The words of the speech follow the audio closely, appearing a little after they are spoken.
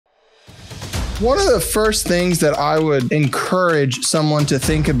One of the first things that I would encourage someone to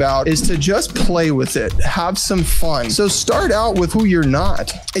think about is to just play with it. Have some fun. So start out with who you're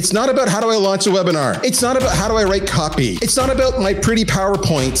not. It's not about how do I launch a webinar. It's not about how do I write copy. It's not about my pretty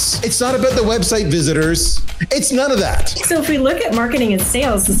PowerPoints. It's not about the website visitors. It's none of that. So if we look at marketing and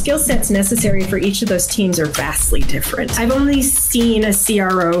sales, the skill sets necessary for each of those teams are vastly different. I've only seen a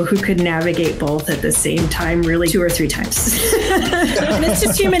CRO who could navigate both at the same time, really 2 or 3 times. And it's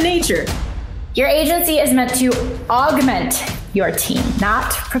just human nature. Your agency is meant to augment your team,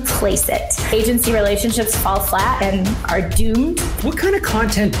 not replace it. Agency relationships fall flat and are doomed. What kind of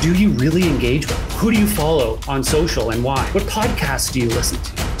content do you really engage with? Who do you follow on social and why? What podcasts do you listen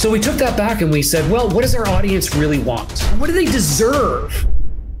to? So we took that back and we said, well, what does our audience really want? What do they deserve?